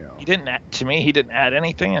 No. He didn't add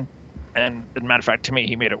anything, and as a matter of fact, to me,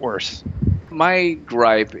 he made it worse. My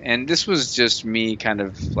gripe, and this was just me kind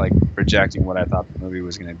of like projecting what I thought the movie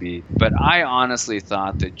was going to be, but I honestly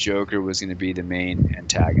thought that Joker was going to be the main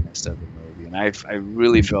antagonist of the movie. And I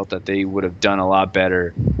really felt that they would have done a lot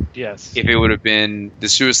better if it would have been the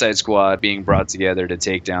Suicide Squad being brought together to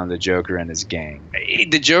take down the Joker and his gang.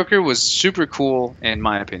 The Joker was super cool, in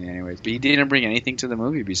my opinion anyways, but he didn't bring anything to the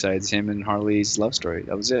movie besides him and Harley's love story.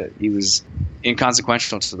 That was it. He was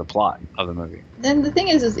inconsequential to the plot of the movie. Then the thing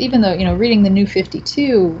is even though, reading the New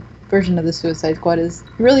 52 version of the Suicide Squad is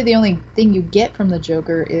really the only thing you get from the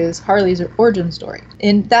Joker is Harley's origin story.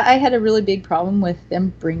 And that I had a really big problem with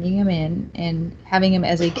them bringing him in and having him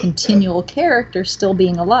as a continual character still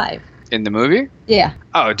being alive. In the movie? Yeah.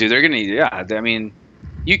 Oh, dude, they're going to, I mean,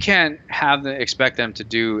 you can't expect them to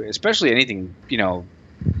do, especially anything,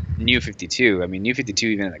 New 52. I mean, New 52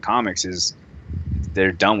 even in the comics is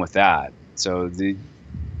they're done with that. So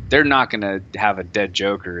they're not going to have a dead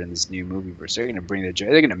Joker in this new movie verse. They're going to bring they're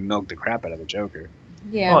going to milk the crap out of the Joker.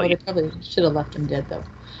 Yeah, well, they probably should have left him dead though.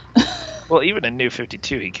 Well, even in New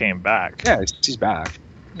 52, he came back. Yeah, he's back.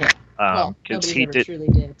 Yeah. Well, nobody ever truly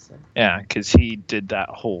did. So. Yeah, because he did that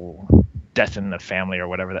whole Death in the Family or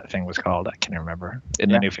whatever that thing was called. I can't remember. In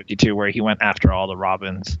the New 52, where he went after all the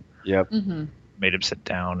Robins. Yep. Mm-hmm. Made him sit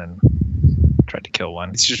down and tried to kill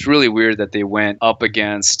one. It's just really weird that they went up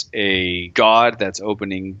against a god that's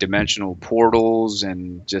opening dimensional portals,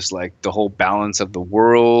 and just like the whole balance of the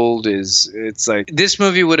world it's like this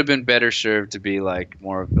movie would have been better served to be like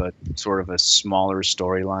more of a sort of a smaller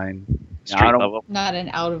storyline. Street level. Not an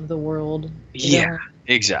out of the world. Yeah.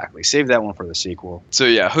 Exactly. Save that one for the sequel. So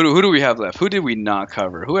yeah, who do we have left? Who did we not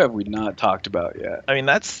cover? Who have we not talked about yet? I mean,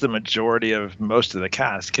 that's the majority of most of the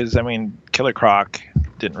cast. Because I mean, Killer Croc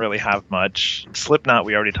didn't really have much. Slipknot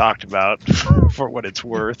we already talked about, for what it's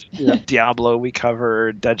worth. Yeah. Diablo we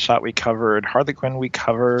covered. Deadshot we covered. Harley Quinn we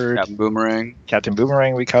covered. Captain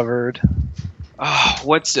Boomerang we covered.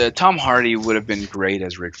 Tom Hardy would have been great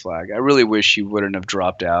as Rick Flag. I really wish he wouldn't have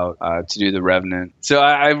dropped out to do The Revenant. So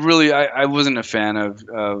I wasn't a fan of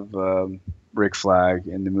Rick Flag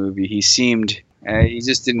in the movie. He seemed he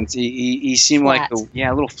just didn't. He seemed flat. a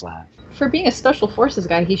little flat. For being a special forces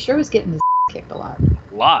guy, he sure was getting his kicked a lot.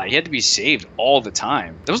 He had to be saved all the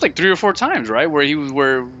time. That was like 3 or 4 times, right? Where he was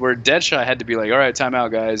where Deadshot had to be like, all right, time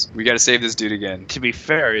out, guys. We got to save this dude again. To be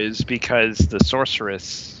fair, is because the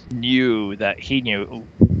sorceress knew that he knew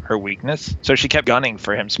her weakness, so she kept gunning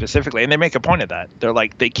for him specifically, and they make a point of that. They're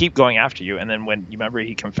like, they keep going after you, and then when you remember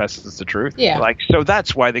he confesses the truth, like, so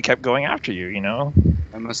that's why they kept going after you, you know.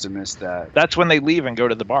 I must have missed that. That's when they leave and go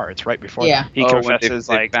to the bar. It's right before that. He confesses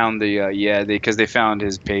they found the because they found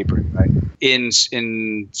his paper, right? In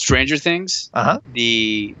Stranger Things,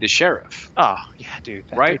 the sheriff. Oh yeah, dude,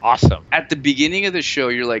 right? Dude, awesome. At the beginning of the show,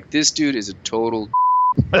 you're like, this dude is a total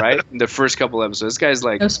right? In the first couple episodes, this guy's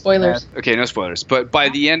like, no spoilers. Okay, no spoilers. But by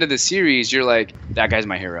the end of the series, you're like, that guy's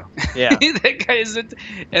my hero. Yeah, that guy is it.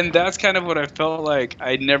 And that's kind of what I felt like.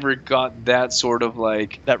 I never got that sort of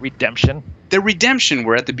like that redemption. The redemption,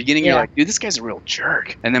 where at the beginning you're like, dude, this guy's a real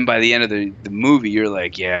jerk. And then by the end of the movie, you're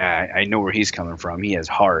like, yeah, I know where he's coming from. He has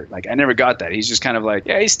heart. Like, I never got that. He's just kind of like,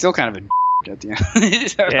 yeah, he's still kind of a at the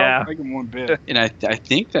end. I don't like him one bit. And I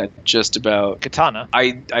think that just about Katana.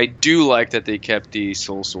 I do like that they kept the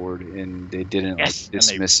soul sword and they didn't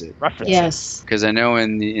dismiss it. Yes. Because I know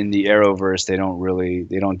in the Arrowverse they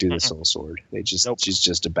don't do the soul sword. They just she's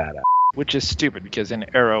just a badass. Which is stupid because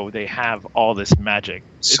in Arrow they have all this magic.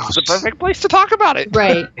 It's the perfect place to talk about it.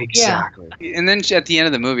 Right. Exactly. Yeah. And then at the end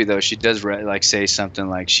of the movie, though, she does say something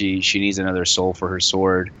like she needs another soul for her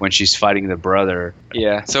sword when she's fighting the brother.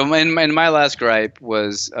 Yeah. So in my last gripe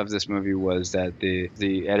of this movie was that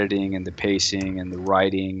the editing and the pacing and the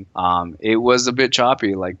writing, it was a bit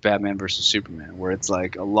choppy, like Batman versus Superman, where it's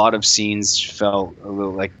like a lot of scenes felt a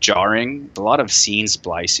little like jarring, a lot of scene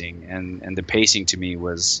splicing, and the pacing to me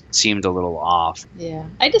seemed a little off. Yeah.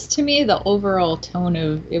 To me, the overall tone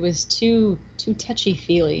of it was too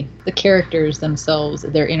touchy-feely. The characters themselves,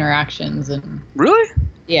 their interactions, and really?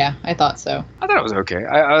 Yeah, I thought so. I thought it was okay.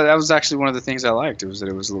 That was actually one of the things I liked. It was that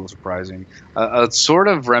it was a little surprising. Sort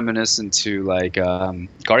of reminiscent to like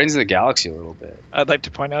Guardians of the Galaxy a little bit. I'd like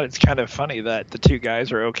to point out it's kind of funny that the two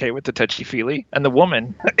guys are okay with the touchy-feely and the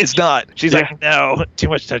woman is not. She's like, no, too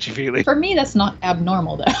much touchy-feely. For me, that's not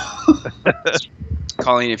abnormal though.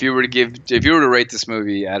 Colleen, if you were to rate this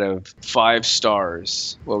movie out of 5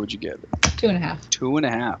 stars, what would you give it? 2.5.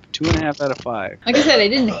 2.5. 2.5 out of 5. Like I said, I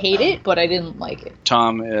didn't hate it, but I didn't like it.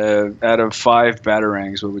 Tom, out of 5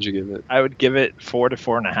 batarangs, what would you give it? I would give it 4 to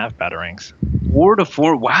 4.5 batarangs. 4 to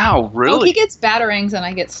 4? Wow, really? Oh, he gets batarangs and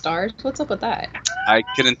I get stars? What's up with that? I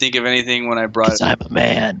couldn't think of anything when I brought it. I'm a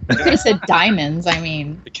man. You could have said diamonds, I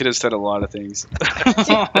mean. I could have said a lot of things.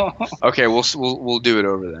 Okay, we'll do it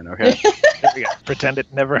over then, okay? There we go. Pretend it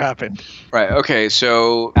never happened. Right, okay,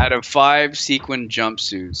 so out of 5 sequin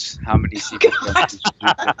jumpsuits, how many sequin jumpsuits would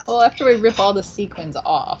you pick? Well, after we rip all the sequins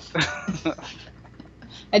off,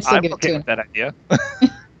 I'd still give it 2. With that idea.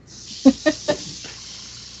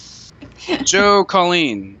 Joe,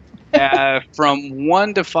 Colleen, from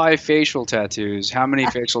 1 to 5 facial tattoos, how many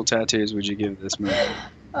facial tattoos would you give this movie?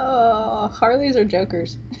 Oh, Harleys or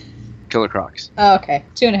Jokers? Killer Crocs. Oh, okay.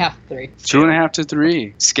 2.5 to 3. 2.5 to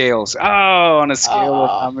 3. Scales. Oh, on a scale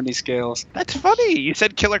of how many scales? That's funny. You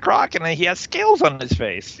said Killer Croc and he has scales on his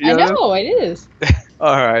face. I know, it is.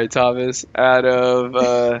 All right, Thomas. Out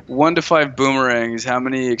of 1 to 5 boomerangs, how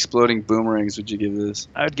many exploding boomerangs would you give this?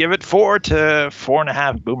 I would give it 4 to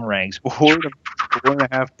 4.5 boomerangs. 4 to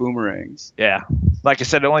 4.5 boomerangs. Yeah. Like I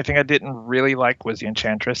said, the only thing I didn't really like was the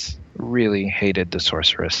Enchantress. Really hated the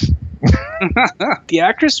Sorceress. The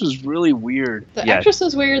actress was really weird. The Yeah. actress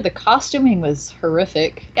was weird. The costuming was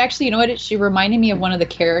horrific. Actually, you know what? She reminded me of one of that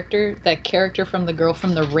character from The Girl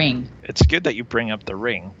from the Ring. It's good that you bring up The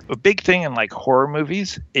Ring. A big thing in like horror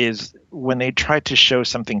movies is when they try to show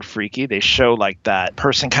something freaky, they show like that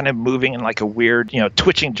person kind of moving in like a weird,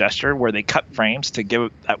 twitching gesture where they cut frames to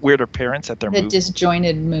give that weird appearance that they're The moving.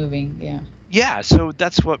 disjointed moving, yeah. Yeah, so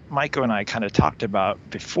that's what Maiko and I kind of talked about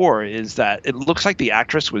before, is that it looks like the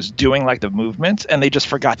actress was doing like the movements and they just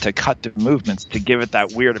forgot to cut the movements to give it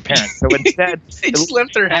that weird appearance. So instead, They just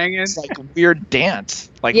left her hanging. it's like a weird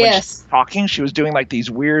dance. Like when she Yes. was talking, she was doing like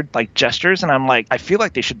these weird like gestures, and I'm like, I feel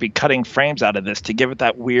like they should be cutting frames out of this to give it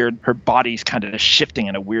that weird, her body's kind of shifting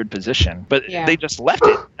in a weird position. But Yeah. they just left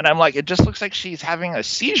it. And I'm like, it just looks like she's having a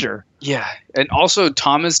seizure. Yeah, and also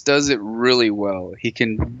Thomas does it really well. He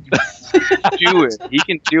can do it. He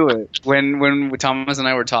can do it. When Thomas and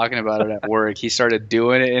I were talking about it at work, he started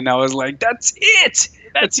doing it, and I was like, "That's it.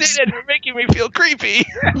 That's it. You're making me feel creepy.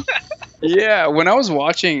 Yeah." When I was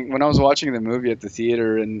watching the movie at the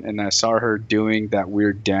theater, and I saw her doing that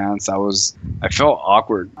weird dance, I felt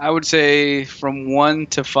awkward. I would say from 1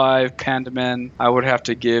 to 5 Pandamen, I would have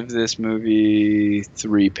to give this movie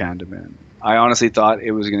 3 Pandamen. I honestly thought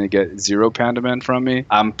it was going to get 0 Pandamen from me.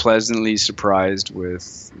 I'm pleasantly surprised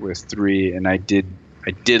with 3, and I did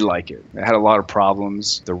like it. It had a lot of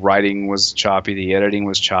problems. The writing was choppy, the editing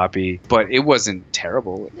was choppy, but it wasn't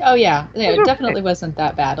terrible. Oh yeah, it definitely wasn't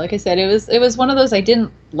that bad. Like I said, it was one of those I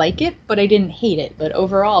didn't like it, but I didn't hate it. But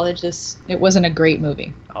overall, it wasn't a great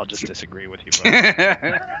movie. I'll just disagree with you, both.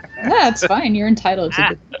 Yeah, it's fine. You're entitled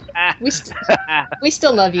to. We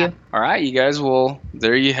still love you. All right, you guys. Well,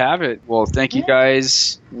 there you have it. Well, thank you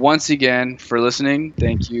guys once again for listening.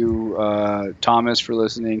 Thank you, Thomas, for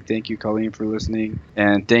listening. Thank you, Colleen, for listening.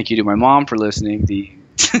 And thank you to my mom for listening. The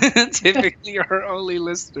typically our only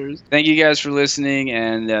listeners. Thank you guys for listening,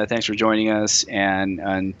 and thanks for joining us. And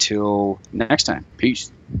until next time,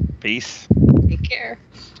 peace. Peace. Take care.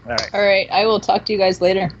 All right. All right. I will talk to you guys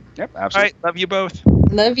later. Yep, All absolutely. right. Love you both.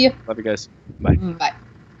 Love you. Love you guys. Bye. Bye.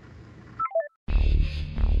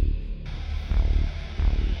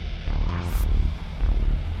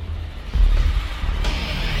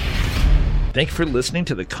 Thank you for listening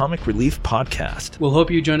to the Comic Relief Podcast. We'll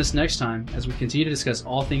hope you join us next time as we continue to discuss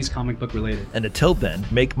all things comic book related. And until then,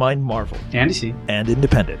 make mine Marvel And DC. and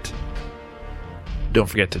independent. Don't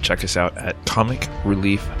forget to check us out at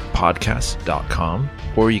comicreliefpodcast.com,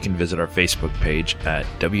 or you can visit our Facebook page at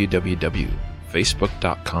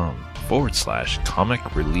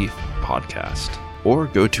www.facebook.com/Comic Relief Podcast, or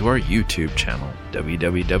go to our YouTube channel,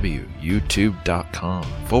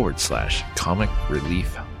 www.youtube.com/Comic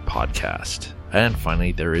Relief Podcast. And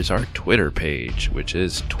finally, there is our Twitter page, which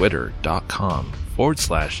is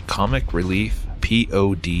twitter.com/Comic Relief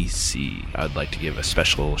PODC. I'd like to give a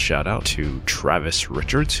special shout out to Travis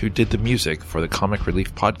Richards, who did the music for the Comic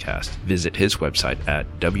Relief Podcast. Visit his website at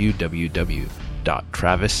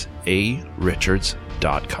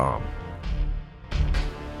www.travisarichards.com.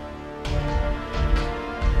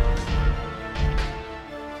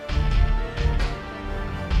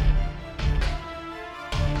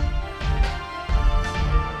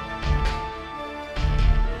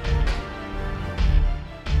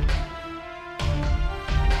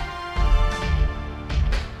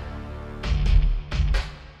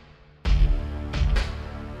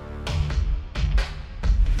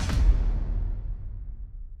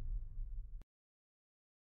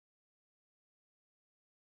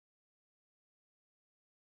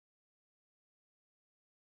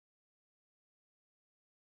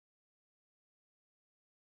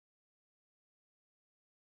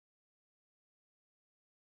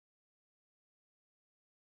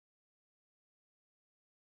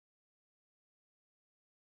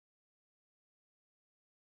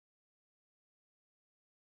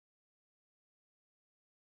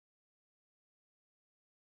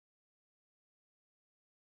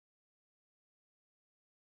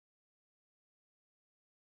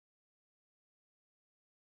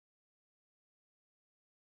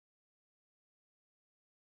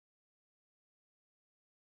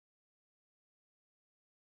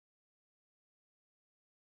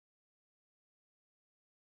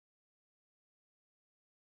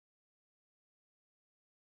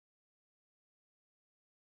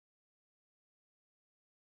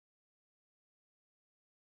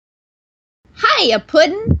 Hiya,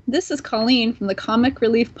 Puddin'. This is Colleen from the Comic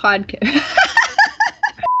Relief Podcast.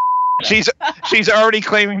 she's already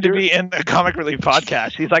claiming to be in the Comic Relief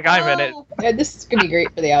podcast. She's like, I'm in it. Yeah, this is gonna be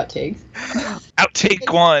great for the outtakes.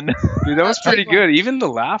 Outtake 1. Dude, that was pretty good. Even the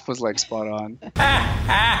laugh was like spot on.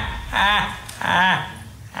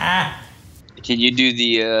 Can you do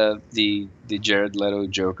the Jared Leto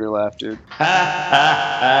Joker laugh, dude?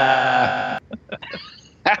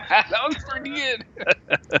 That was pretty good.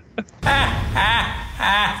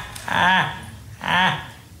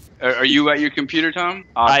 Are you at your computer, Tom?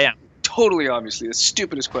 I am. Totally, obviously. The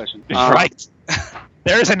stupidest question. Right.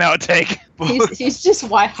 There's an outtake. He's just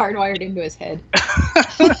hardwired into his head.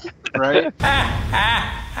 Right?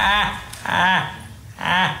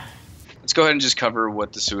 Let's go ahead and just cover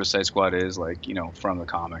what the Suicide Squad is, like, you know, from the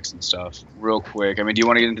comics and stuff, real quick. I mean, do you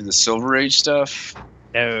want to get into the Silver Age stuff?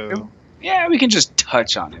 No. Yeah, we can just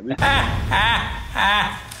touch on it.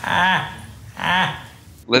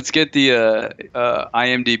 Let's get the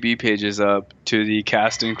IMDb pages up to the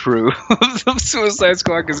cast and crew of Suicide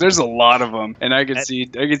Squad, because there's a lot of them, and I can see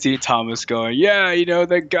Thomas going, yeah, you know,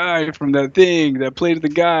 that guy from that thing that played the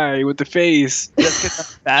guy with the face,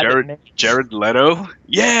 Jared Leto,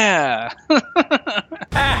 yeah.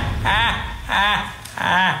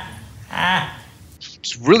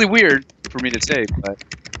 It's really weird for me to say, but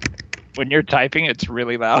when you're typing, it's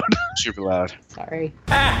really loud. Super loud. Sorry.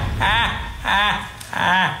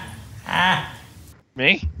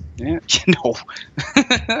 Me? Yeah. No.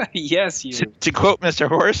 Yes, you. To quote Mr.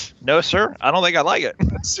 Horse, no, sir. I don't think I like it.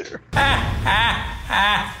 Sir. I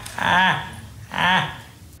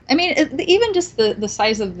mean, even just the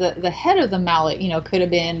size of the head of the mallet, you know, could have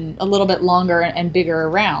been a little bit longer and bigger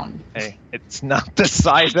around. Hey, it's not the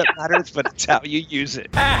size that matters, but it's how you use it.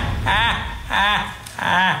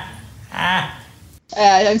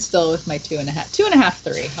 I'm still with my 2.5. 2.5,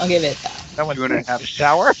 3. I'll give it that. Someone 2.5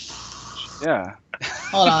 shower? Yeah.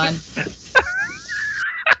 Hold on.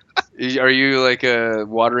 Are you like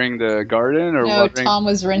watering the garden or No, watering? Tom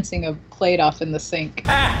was rinsing a plate off in the sink.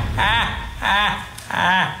 And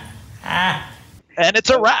it's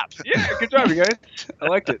a wrap. Yeah, good job, you guys. I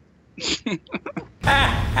liked it.